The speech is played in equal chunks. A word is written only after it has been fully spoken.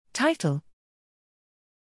Title: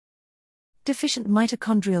 Deficient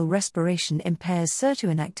mitochondrial respiration impairs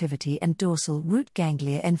sirtuin activity and dorsal root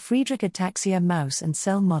ganglia in Friedreich Ataxia mouse and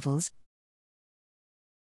cell models.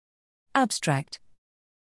 Abstract: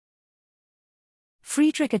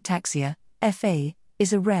 Friedreich Ataxia, FA,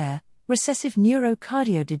 is a rare, recessive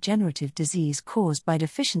neurocardiodegenerative disease caused by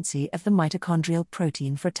deficiency of the mitochondrial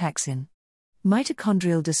protein frataxin.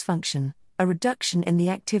 Mitochondrial dysfunction, a reduction in the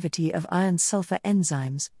activity of iron-sulfur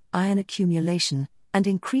enzymes, iron accumulation, and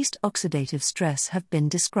increased oxidative stress have been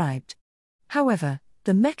described. However,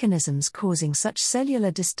 the mechanisms causing such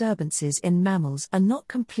cellular disturbances in mammals are not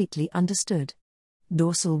completely understood.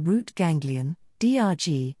 Dorsal root ganglion,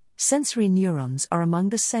 DRG, sensory neurons are among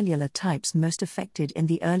the cellular types most affected in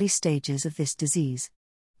the early stages of this disease.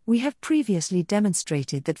 We have previously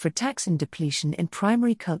demonstrated that frataxin depletion in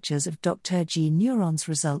primary cultures of Dr. neurons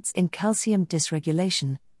results in calcium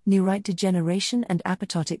dysregulation, neurite degeneration, and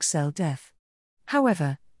apoptotic cell death.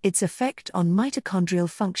 However, its effect on mitochondrial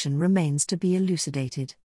function remains to be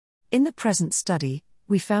elucidated. In the present study,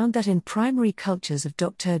 we found that in primary cultures of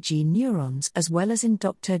Dr. neurons as well as in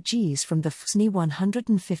Dr.G's from the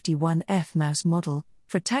FSNI-151F mouse model,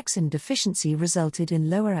 frataxin deficiency resulted in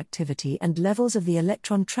lower activity and levels of the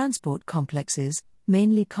electron transport complexes,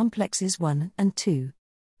 mainly complexes 1 and 2.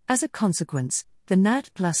 As a consequence, the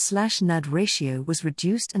NAD+/NAD ratio was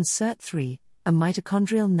reduced and SIRT3, a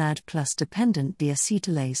mitochondrial NAD+ dependent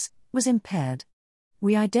deacetylase, was impaired.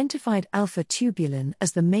 We identified alpha-tubulin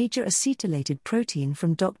as the major acetylated protein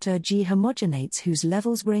from Dr. homogenates whose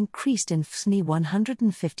levels were increased in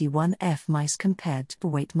FSNI-151F mice compared to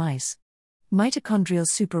weight mice. Mitochondrial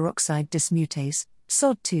superoxide dismutase,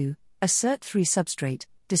 SOD2, a SIRT3 substrate,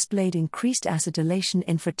 displayed increased acetylation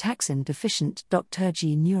in frataxin-deficient Dr.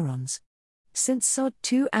 neurons. Since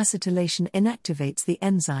SOD2 acetylation inactivates the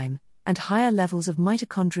enzyme, and higher levels of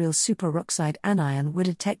mitochondrial superoxide anion were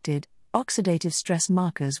detected, oxidative stress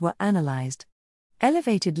markers were analyzed.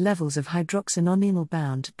 Elevated levels of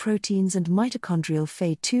hydroxynonyl-bound proteins and mitochondrial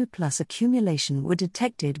Fe2+ accumulation were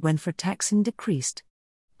detected when frataxin decreased.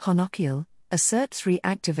 Honokial, a SIRT3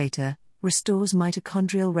 activator, restores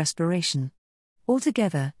mitochondrial respiration.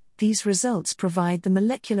 Altogether, these results provide the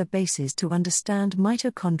molecular basis to understand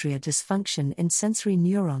mitochondria dysfunction in sensory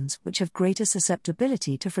neurons which have greater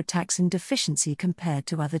susceptibility to frataxin deficiency compared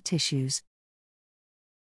to other tissues.